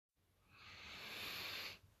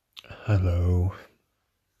Hello.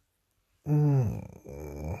 Well,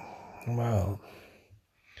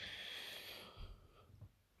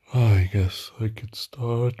 I guess I could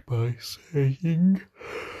start by saying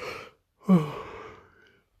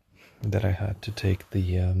that I had to take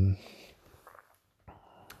that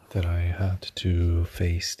I had to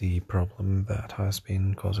face the problem that has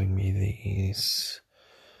been causing me this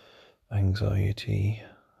anxiety.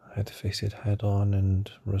 I had to face it head on and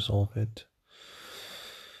resolve it.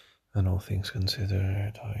 And all things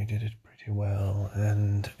considered, I did it pretty well,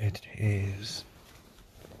 and it is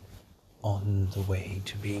on the way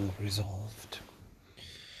to being resolved.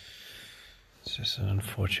 It's just an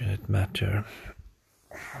unfortunate matter,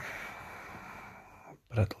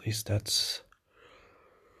 but at least that's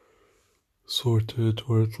sorted,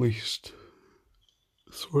 or at least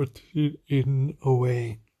sorted in a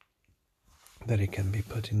way that it can be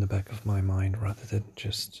put in the back of my mind rather than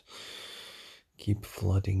just keep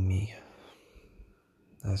flooding me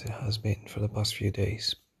as it has been for the past few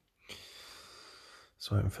days.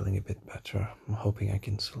 So I'm feeling a bit better. I'm hoping I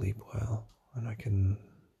can sleep well and I can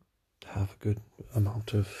have a good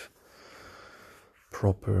amount of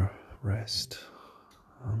proper rest,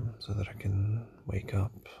 so that I can wake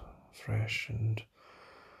up fresh and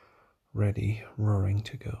ready, roaring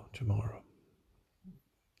to go tomorrow.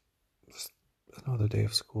 It's another day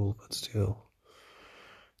of school, but still,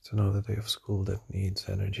 it's another day of school that needs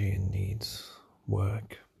energy and needs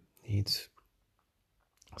work, needs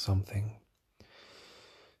something.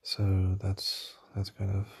 So that's kind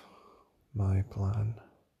of my plan.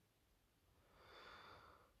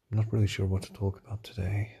 I'm not really sure what to talk about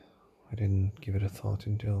today. I didn't give it a thought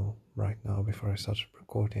until right now before I started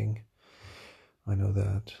recording. I know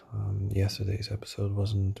that yesterday's episode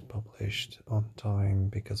wasn't published on time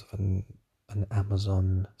because of an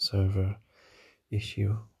Amazon server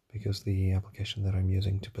issue, because the application that I'm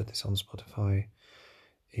using to put this on Spotify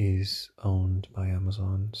is owned by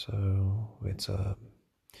Amazon, so it's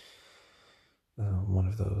one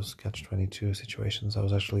of those catch-22 situations. I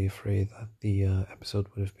was actually afraid that the episode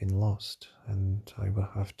would have been lost and I would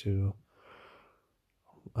have to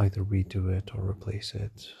either redo it or replace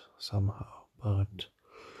it somehow, but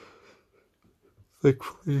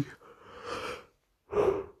thankfully,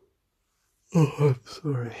 I'm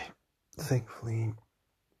sorry, thankfully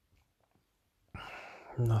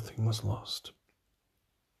nothing was lost.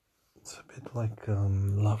 It's a bit like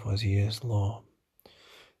Lavoisier's law.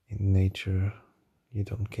 In nature, you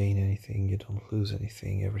don't gain anything, you don't lose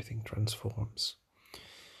anything, everything transforms.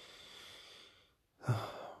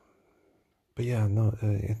 But yeah, no,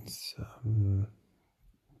 it's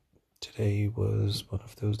today was one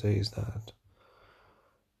of those days that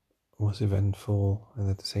was eventful and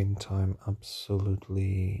at the same time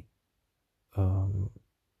absolutely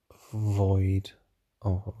void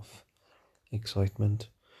of excitement.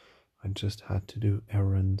 I just had to do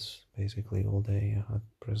errands basically all day. I had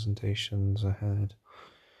presentations, I had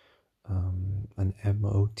an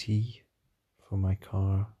MOT for my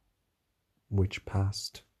car, which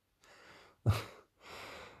passed.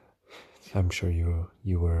 I'm sure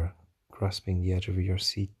you were grasping the edge of your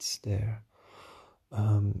seats there.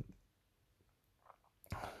 But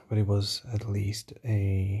it was at least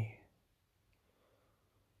a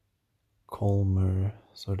calmer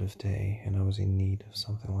sort of day, and I was in need of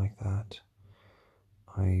something like that.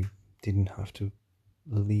 I didn't have to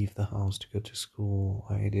leave the house to go to school.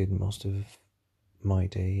 I did most of my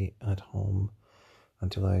day at home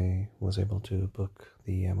until I was able to book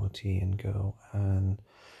the MOT and go, and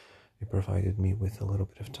it provided me with a little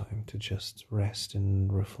bit of time to just rest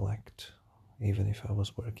and reflect, even if I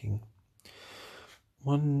was working.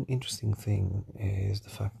 One interesting thing is the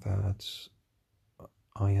fact that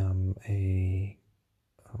I am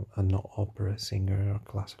an opera singer or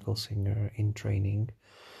classical singer in training,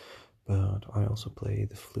 but I also play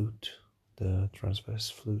the flute, the transverse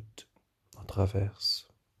flute, a traverse,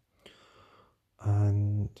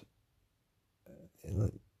 and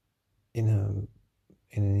in an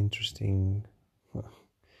interesting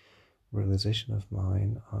realization of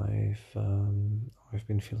mine, I've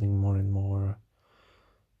been feeling more and more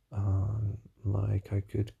like I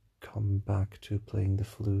could come back to playing the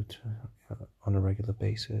flute on a regular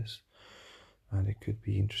basis, and it could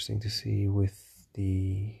be interesting to see with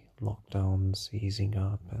the lockdowns easing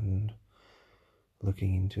up and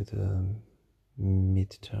looking into the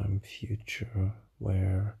midterm future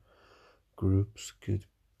where groups could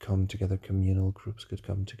come together, communal groups could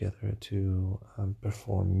come together to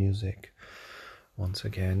perform music once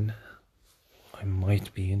again. I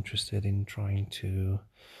might be interested in trying to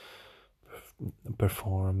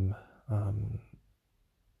perform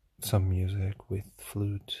some music with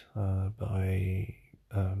flute by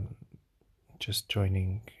just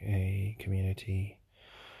joining a community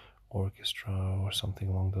orchestra or something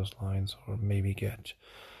along those lines, or maybe get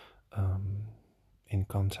in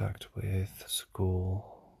contact with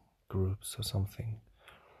school groups or something.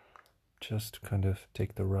 Just kind of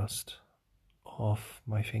take the rust off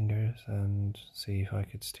my fingers and see if I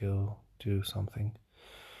could still do something.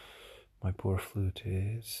 My poor flute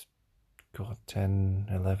is got 10,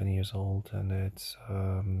 11 years old, and it's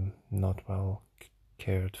not well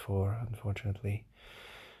cared for, unfortunately.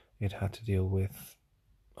 It had to deal with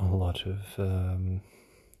a lot of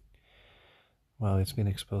well, it's been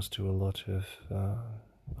exposed to a lot of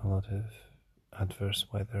adverse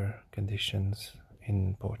weather conditions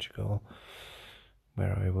in Portugal,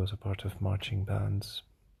 where I was a part of marching bands.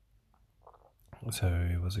 So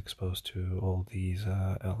it was exposed to all these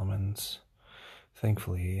elements.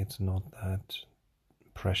 Thankfully, it's not that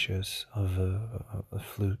precious of a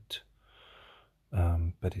flute,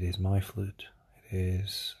 but it is my flute. It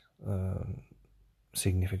is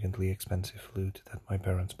significantly expensive flute that my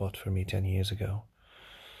parents bought for me 10 years ago.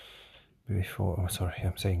 Sorry,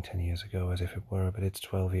 I'm saying 10 years ago as if it were, but it's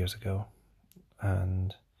 12 years ago.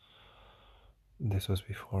 And this was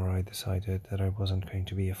before I decided that I wasn't going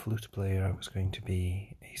to be a flute player, I was going to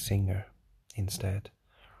be a singer instead.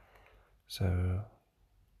 So,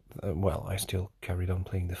 well, I still carried on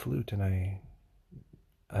playing the flute, and I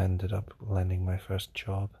ended up landing my first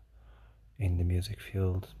job in the music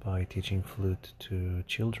field by teaching flute to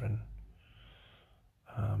children.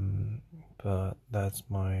 But that's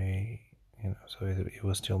my, so it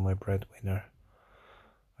was still my breadwinner.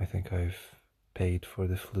 I think I've paid for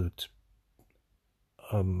the flute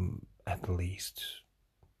at least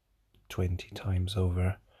 20 times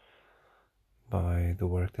over by the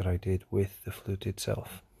work that I did with the flute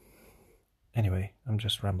itself. Anyway, I'm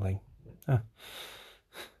just rambling. Who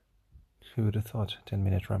would have thought?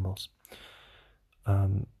 10-minute rambles.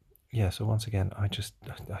 Yeah, so once again, I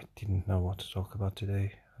didn't know what to talk about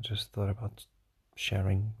today. I just thought about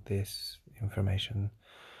sharing this information,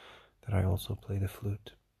 that I also play the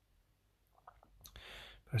flute.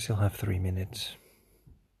 But I still have 3 minutes.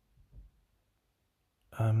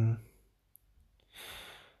 I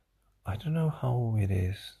don't know how it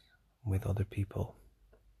is with other people,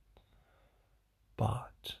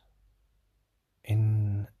 but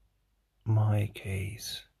in my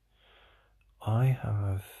case, I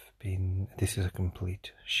have been, this is a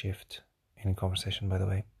complete shift in conversation, by the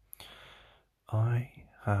way. I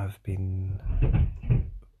have been,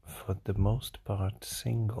 for the most part,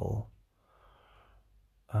 single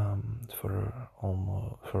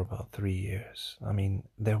for about 3 years. I mean,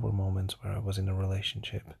 there were moments where I was in a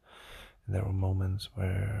relationship, and there were moments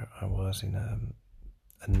where I was in a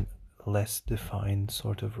less defined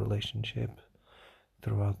sort of relationship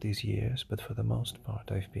throughout these years, but for the most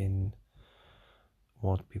part I've been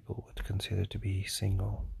what people would consider to be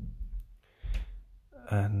single.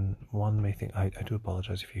 And one may think, I do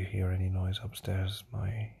apologize if you hear any noise upstairs.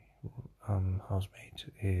 My housemate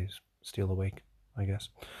is still awake, I guess.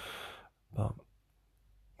 But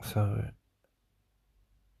so,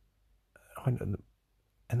 and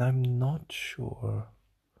I'm not sure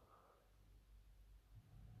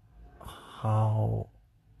how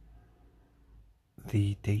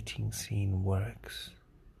the dating scene works.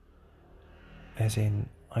 As in,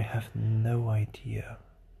 I have no idea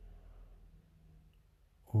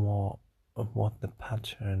what the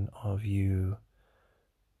pattern of you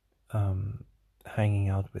hanging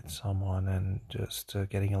out with someone and just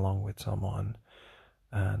getting along with someone,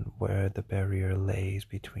 and where the barrier lies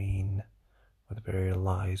between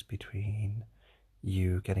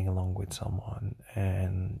you getting along with someone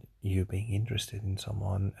and you being interested in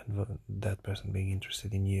someone, and that person being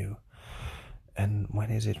interested in you. And when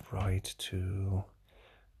is it right to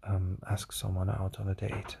ask someone out on a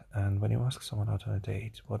date? And when you ask someone out on a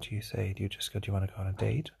date, what do you say? Do you just go, do you want to go on a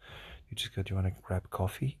date? You just go, do you want to grab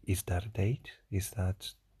coffee? Is that a date? Is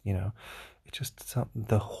that, it's just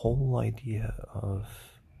the whole idea of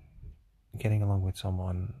getting along with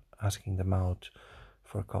someone, asking them out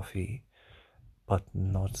for coffee, but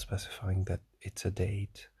not specifying that it's a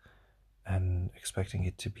date and expecting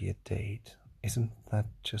it to be a date. Isn't that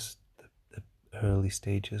just the early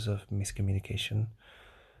stages of miscommunication?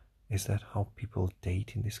 Is that how people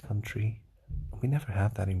date in this country? We never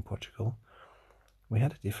had that in Portugal. We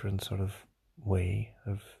had a different sort of way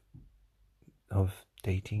of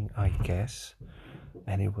dating, I guess.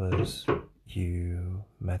 And it was, you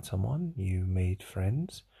met someone, you made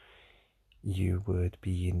friends, you would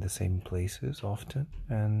be in the same places often,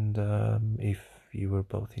 and if you were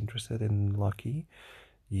both interested and lucky,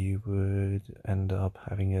 you would end up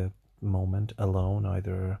having a moment alone,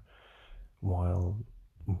 either while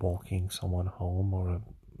walking someone home or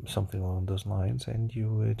something along those lines, and you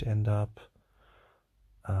would end up,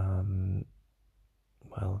 um,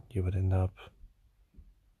 you would end up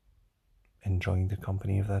enjoying the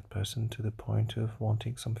company of that person to the point of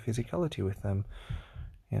wanting some physicality with them.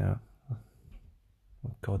 You know,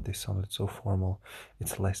 God, this sounded so formal.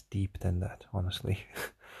 It's less deep than that, honestly.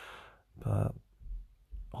 But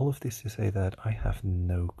all of this to say that I have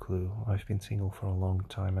no clue. I've been single for a long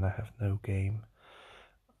time and I have no game.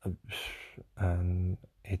 And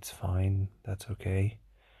it's fine, that's okay.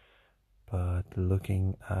 But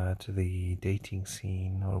looking at the dating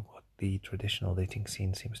scene, or what the traditional dating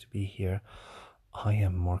scene seems to be here, I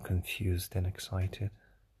am more confused than excited.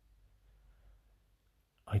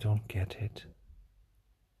 I don't get it.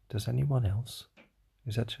 Does anyone else?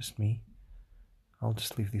 Is that just me? I'll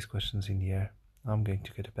just leave these questions in the air. I'm going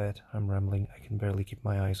to go to bed. I'm rambling. I can barely keep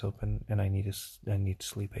my eyes open, and I need to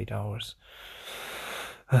sleep 8 hours.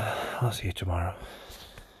 I'll see you tomorrow.